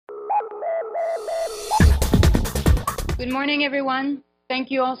Good morning, everyone.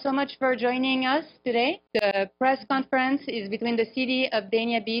 Thank you all so much for joining us today. The press conference is between the City of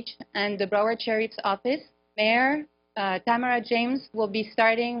Dania Beach and the Broward Sheriff's Office. Mayor Tamara James will be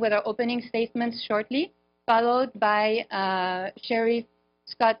starting with our opening statements shortly, followed by Sheriff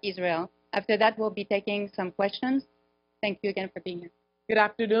Scott Israel. After that, we'll be taking some questions. Thank you again for being here. Good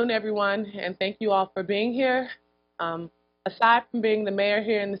afternoon, everyone, and thank you all for being here. Aside from being the mayor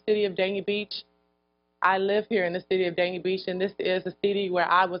here in the City of Dania Beach, I live here in the City of Dania Beach, and this is a city where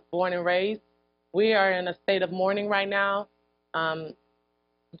I was born and raised. We are in a state of mourning right now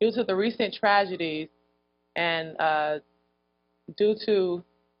due to the recent tragedies and due to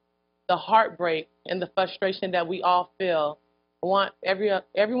the heartbreak and the frustration that we all feel. I want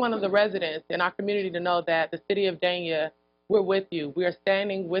every one of the residents in our community to know that the City of Dania, we're with you. We are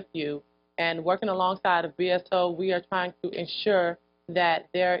standing with you, and working alongside of BSO, we are trying to ensure that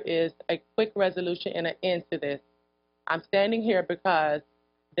there is a quick resolution and an end to this. I'm standing here because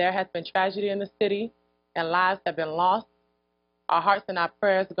there has been tragedy in the city and lives have been lost. Our hearts and our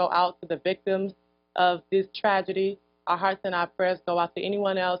prayers go out to the victims of this tragedy. Our hearts and our prayers go out to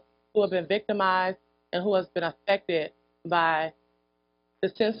anyone else who have been victimized and who has been affected by the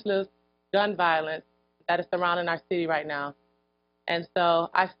senseless gun violence that is surrounding our city right now. And so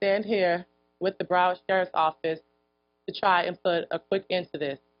I stand here with the Broward Sheriff's Office to try and put a quick end to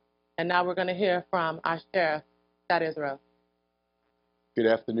this. And now we're going to hear from our Sheriff, Scott Israel. Good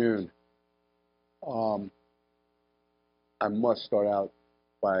afternoon. I must start out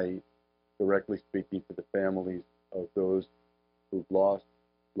by directly speaking to the families of those who've lost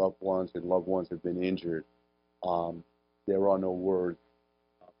loved ones and loved ones have been injured. There are no words.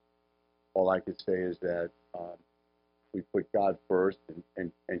 All I could say is that we put God first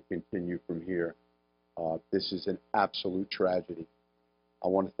and continue from here. This is an absolute tragedy. I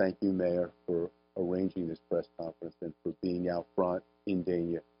want to thank you, Mayor, for arranging this press conference and for being out front in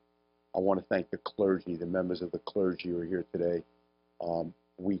Dania. I want to thank the clergy, the members of the clergy who are here today.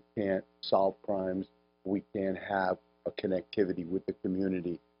 We can't solve crimes. We can't have a connectivity with the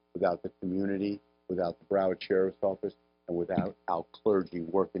community without the community, without the Broward Sheriff's Office, and without our clergy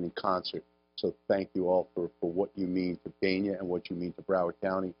working in concert. So thank you all for what you mean to Dania and what you mean to Broward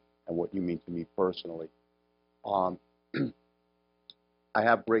County and what you mean to me personally. I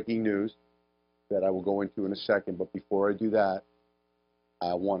have breaking news that I will go into in a second, but before I do that,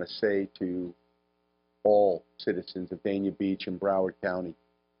 I want to say to all citizens of Dania Beach and Broward County,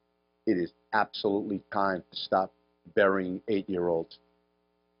 it is absolutely time to stop burying 8-year-olds.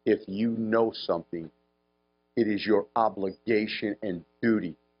 If you know something, it is your obligation and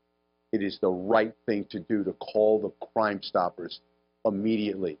duty. It is the right thing to do to call the Crime Stoppers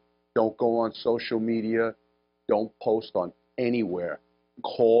immediately. Don't go on social media. Don't post on anywhere.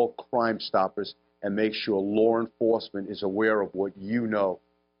 Call Crime Stoppers and make sure law enforcement is aware of what you know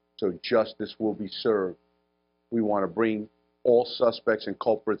so justice will be served. We want to bring all suspects and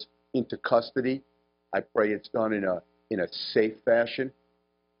culprits into custody. I pray it's done in a safe fashion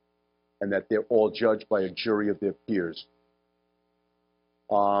and that they're all judged by a jury of their peers.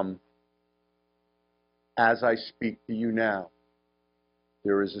 As I speak to you now,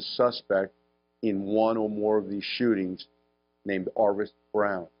 there is a suspect in one or more of these shootings named Arvis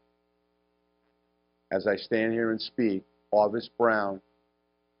Brown. As I stand here and speak, Arvis Brown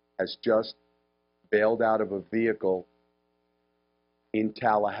has just bailed out of a vehicle in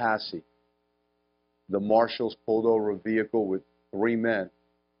Tallahassee. The marshals pulled over a vehicle with 3 men.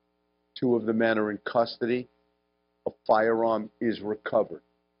 2 of the men are in custody. A firearm is recovered.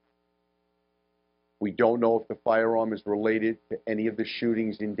 We don't know if the firearm is related to any of the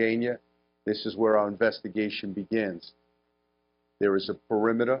shootings in Dania. This is where our investigation begins. There is a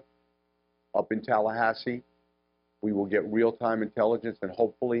perimeter up in Tallahassee. We will get real-time intelligence, and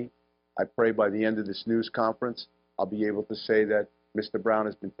hopefully, I pray by the end of this news conference, I'll be able to say that Mr. Brown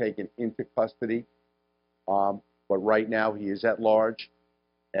has been taken into custody. But right now, he is at large,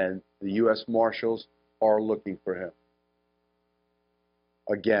 and the U.S. Marshals are looking for him.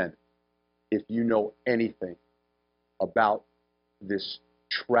 Again, if you know anything about this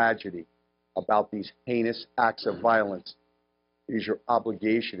tragedy, about these heinous acts of violence, it is your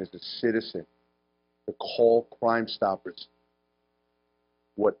obligation as a citizen to call Crime Stoppers.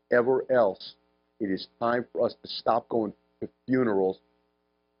 Whatever else, it is time for us to stop going to funerals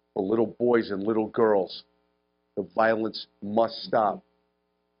for little boys and little girls. The violence must stop.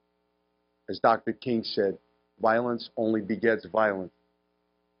 As Dr. King said, violence only begets violence.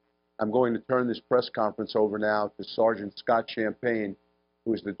 I'm going to turn this press conference over now to Sergeant Scott Champagne,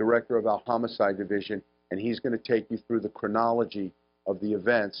 who is the director of our Homicide Division, and he's going to take you through the chronology of the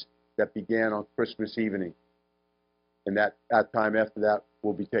events that began on Christmas evening. And that time after that,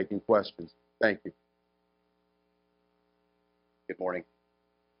 we'll be taking questions. Thank you. Good morning.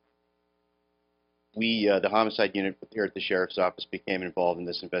 The homicide unit here at the Sheriff's Office became involved in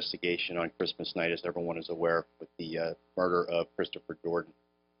this investigation on Christmas night, as everyone is aware, with the murder of Christopher Jordan.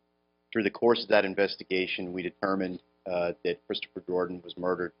 Through the course of that investigation, we determined that Christopher Jordan was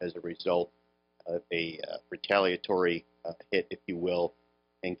murdered as a result of a retaliatory hit, if you will,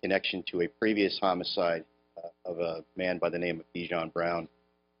 in connection to a previous homicide of a man by the name of Dijon Brown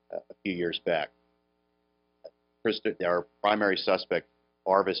a few years back. Our primary suspect,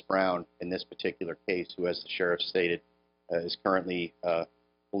 Arvis Brown, in this particular case, who, as the sheriff stated, is currently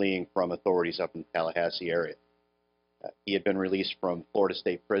fleeing from authorities up in the Tallahassee area. He had been released from Florida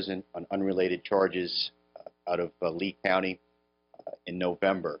State Prison on unrelated charges out of Lee County in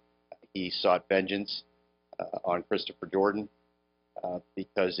November. He sought vengeance on Christopher Jordan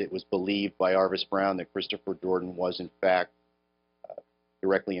because it was believed by Arvis Brown that Christopher Jordan was, in fact,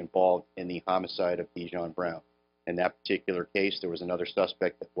 directly involved in the homicide of Dijon Brown. In that particular case, there was another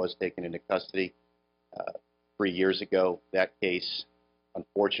suspect that was taken into custody 3 years ago. That case,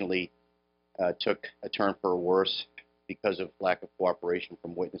 unfortunately, took a turn for the worse because of lack of cooperation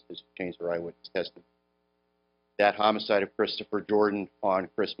from witnesses who changed their eyewitness testimony. That homicide of Christopher Jordan on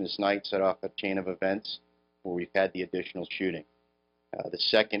Christmas night set off a chain of events where we've had the additional shooting. The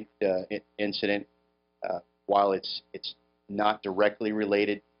second incident, while it's not directly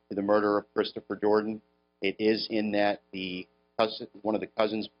related to the murder of Christopher Jordan, it is in that one of the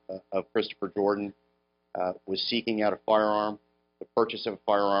cousins of Christopher Jordan was seeking out a firearm, the purchase of a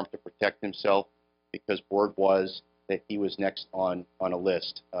firearm to protect himself, because word was that he was next on a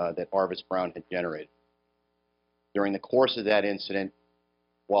list that Arvis Brown had generated. During the course of that incident,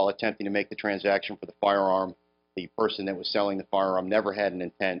 while attempting to make the transaction for the firearm, the person that was selling the firearm never had an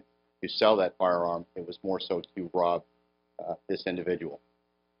intent to sell that firearm. It was more so to rob this individual.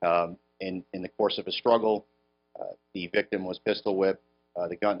 In the course of a struggle, the victim was pistol whipped,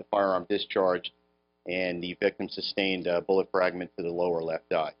 the firearm discharged, and the victim sustained a bullet fragment to the lower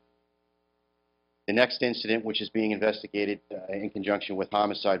left eye. The next incident, which is being investigated in conjunction with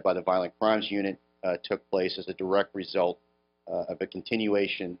homicide by the Violent Crimes Unit, took place as a direct result of a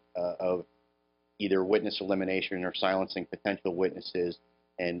continuation of either witness elimination or silencing potential witnesses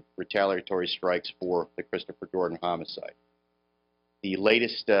and retaliatory strikes for the Christopher Jordan homicide. The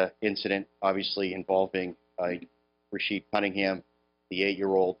latest incident, obviously involving Rasheed Cunningham, the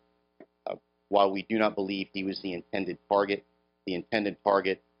 8-year-old, while we do not believe he was the intended target,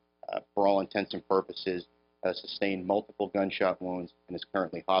 for all intents and purposes, sustained multiple gunshot wounds and is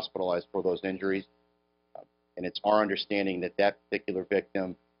currently hospitalized for those injuries. And it's our understanding that that particular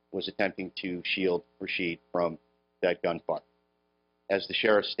victim was attempting to shield Rasheed from that gunfire. As the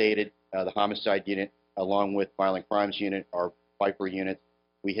sheriff stated, the homicide unit, along with Violent Crimes Unit, our Viper unit,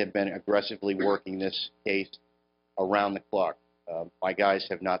 we have been aggressively working this case around the clock. My guys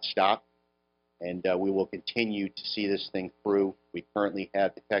have not stopped, and we will continue to see this thing through. We currently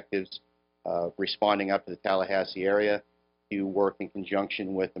have detectives responding up to the Tallahassee area to work in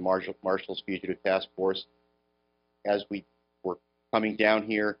conjunction with the Marshals Fugitive Task Force. As we were coming down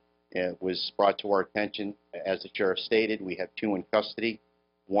here, it was brought to our attention, as the sheriff stated, we have 2 in custody.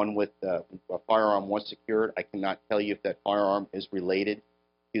 One with a firearm was secured. I cannot tell you if that firearm is related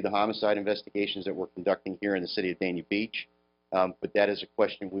to the homicide investigations that we're conducting here in the city of Dania Beach, but that is a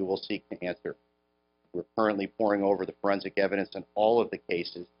question we will seek to answer. We're currently poring over the forensic evidence on all of the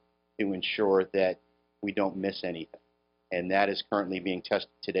cases to ensure that we don't miss anything. And that is currently being tested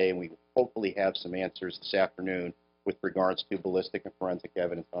today, and we will hopefully have some answers this afternoon with regards to ballistic and forensic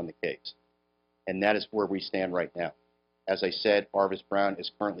evidence on the case. And that is where we stand right now. As I said, Arvis Brown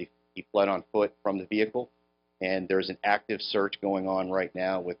is currently, he fled on foot from the vehicle, and there's an active search going on right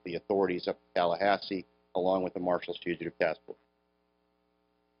now with the authorities up in Tallahassee, along with the Marshals Fugitive Task Force.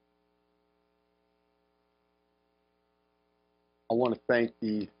 I want to thank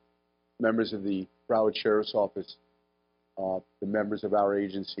the members of the Broward Sheriff's Office. The members of our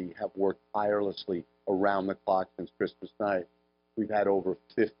agency have worked tirelessly around the clock since Christmas night. We've had over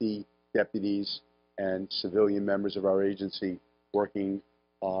 50 deputies and civilian members of our agency working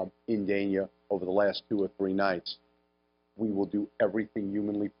in Dania over the last 2 or 3 nights. We will do everything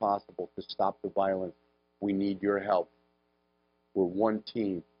humanly possible to stop the violence. We need your help. We're one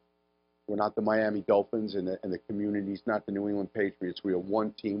team. We're not the Miami Dolphins and the communities, not the New England Patriots. We are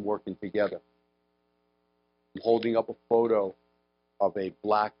one team working together. I'm holding up a photo of a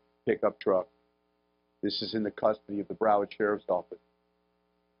black pickup truck. This is in the custody of the Broward Sheriff's Office.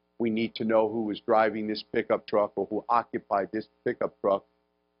 We need to know who was driving this pickup truck or who occupied this pickup truck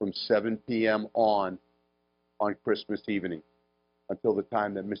from 7 p.m. on on Christmas evening until the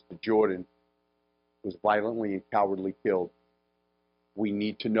time that Mr. Jordan was violently and cowardly killed. We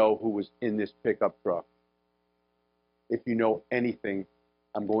need to know who was in this pickup truck. If you know anything,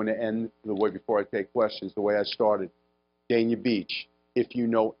 I'm going to end the way before I take questions, the way I started. Dania Beach, if you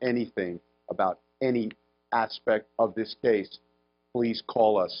know anything about any aspect of this case, please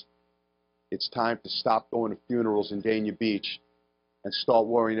call us. It's time to stop going to funerals in Dania Beach and start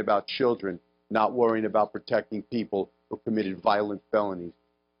worrying about children, not worrying about protecting people who committed violent felonies.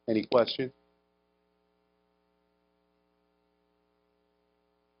 Any questions?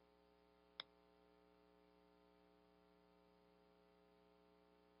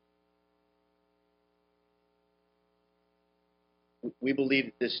 We believe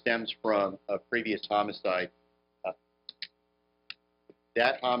that this stems from a previous homicide.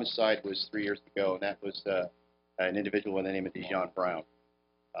 That homicide was 3 years ago, and that was an individual by the name of Dijon Brown.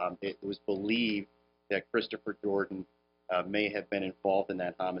 It was believed that Christopher Jordan may have been involved in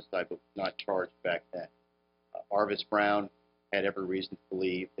that homicide, but was not charged back then. Arvis Brown had every reason to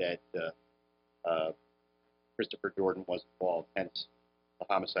believe that Christopher Jordan was involved, hence the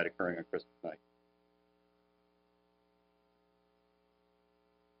homicide occurring on Christmas night.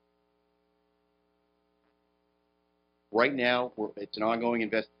 Right now, it's an ongoing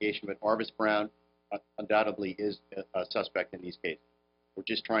investigation, but Arvis Brown undoubtedly is a suspect in these cases. We're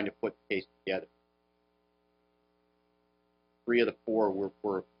just trying to put the case together. 3 of the 4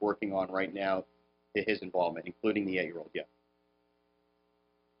 we're working on right now to his involvement, including the 8-year-old, yeah.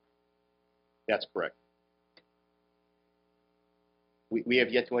 That's correct. We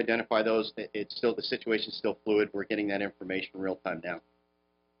have yet to identify those. It's still, the situation's still fluid. We're getting that information real time now.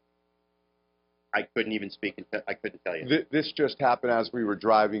 I couldn't even speak, I couldn't tell you. This just happened as we were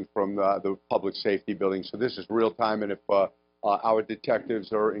driving from the public safety building, so this is real time, and if our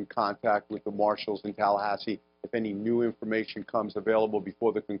detectives are in contact with the marshals in Tallahassee, if any new information comes available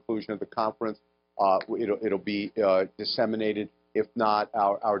before the conclusion of the conference, it'll be disseminated. If not,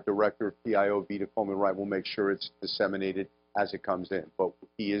 our director of PIO, Vita Coleman-Wright, will make sure it's disseminated as it comes in. But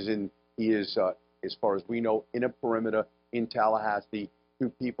he is, as far as we know, in a perimeter in Tallahassee. 2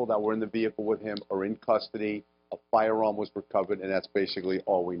 people that were in the vehicle with him are in custody. A firearm was recovered, and that's basically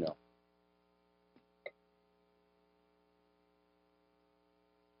all we know.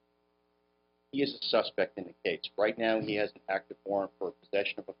 He is a suspect in the case. Right now, he has an active warrant for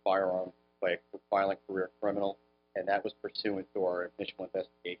possession of a firearm by a violent career criminal, and that was pursuant to our initial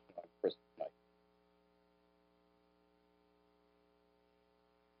investigation on Christmas night.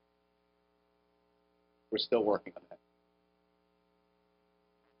 We're still working on that.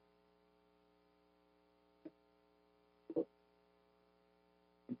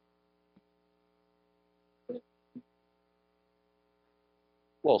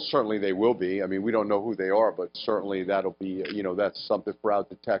 Well, certainly they will be. I mean, we don't know who they are, but certainly that'll be, that's something for our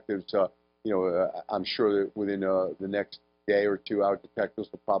detectives. I'm sure that within the next day or 2, our detectives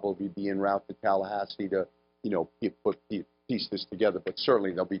will probably be en route to Tallahassee to, piece this together. But certainly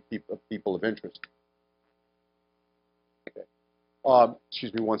there'll be people of interest. Okay.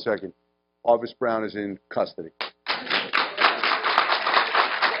 Excuse me 1 second. Arvis Brown is in custody.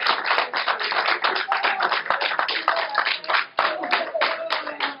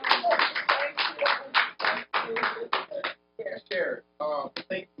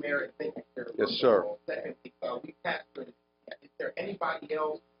 Thank you, Mayor, and thank you, Sheriff. Yes, sir. Secondly, we passed through this. Is there anybody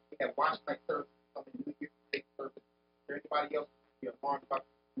else that have watched my service coming New Year's Day service? Is there anybody else be alarmed about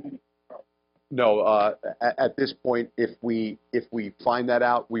the community? No, at this point, if we find that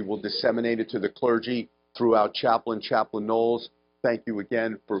out, we will disseminate it to the clergy through our chaplain, Chaplain Knowles. Thank you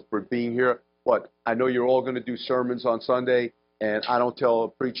again for being here. But I know you're all going to do sermons on Sunday, and I don't tell a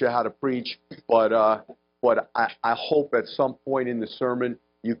preacher how to preach, but I hope at some point in the sermon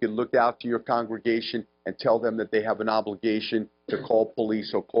you can look out to your congregation and tell them that they have an obligation to call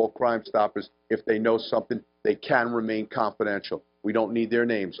police or call Crime Stoppers if they know something. They can remain confidential. We don't need their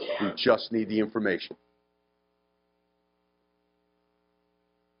names. We just need the information.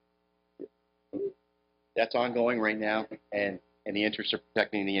 That's ongoing right now, and in the interest of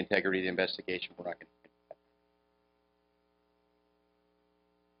protecting the integrity of the investigation, we're not going to.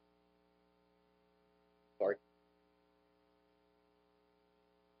 Sorry.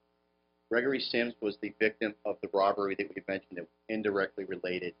 Gregory Sims was the victim of the robbery that we mentioned that was indirectly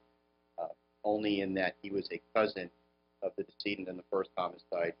related, only in that he was a cousin of the decedent in the first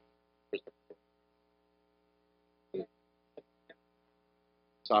homicide, Christopher.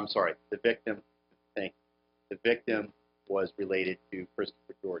 So I'm sorry, the victim was related to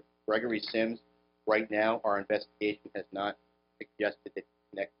Christopher Jordan. Gregory Sims, right now, our investigation has not suggested that he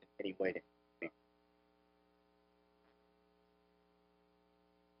connected in any way to him.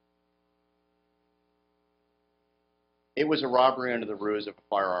 It was a robbery under the ruse of a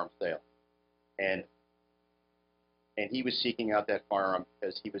firearm sale, and he was seeking out that firearm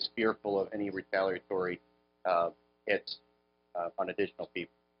because he was fearful of any retaliatory hits on additional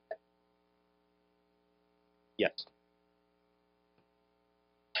people. Yes.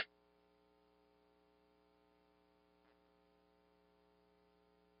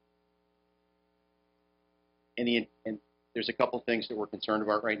 And there's a couple things that we're concerned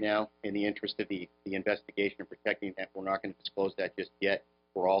about right now in the interest of the investigation and protecting that. We're not going to disclose that just yet.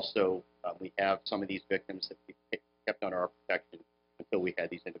 We're also, we have some of these victims that we kept under our protection until we had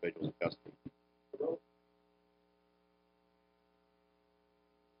these individuals in custody.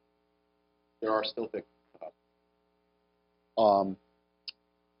 There are still victims.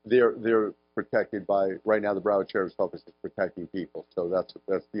 They're protected by, right now the Broward Sheriff's Office is protecting people, so that's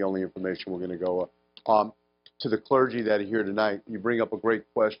the only information we're going to go up. To the clergy that are here tonight, you bring up a great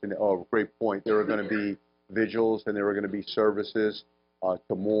question, or a great point. There are going to be vigils and there are going to be services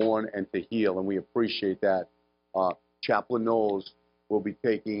to mourn and to heal, and we appreciate that. Chaplain Knowles will be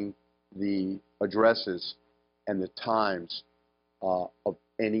taking the addresses and the times of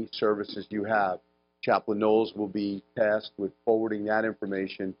any services you have. Chaplain Knowles will be tasked with forwarding that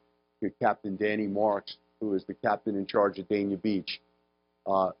information to Captain Danny Marks, who is the captain in charge of Dania Beach.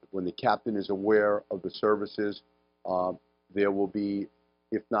 When the captain is aware of the services, there will be,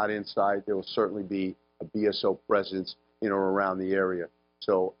 if not inside, there will certainly be a BSO presence in or around the area.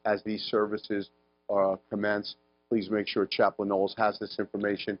 So as these services commence, please make sure Chaplain Knowles has this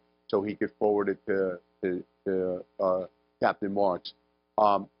information so he could forward it to Captain Marks.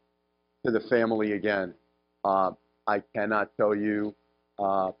 To the family again, I cannot tell you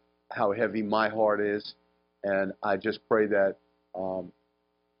how heavy my heart is, and I just pray that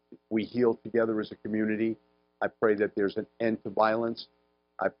we heal together as a community. I pray that there's an end to violence.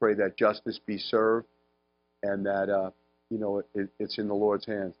 I pray that justice be served, and that it's in the Lord's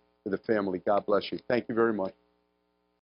hands. To the family, God bless you. Thank you very much.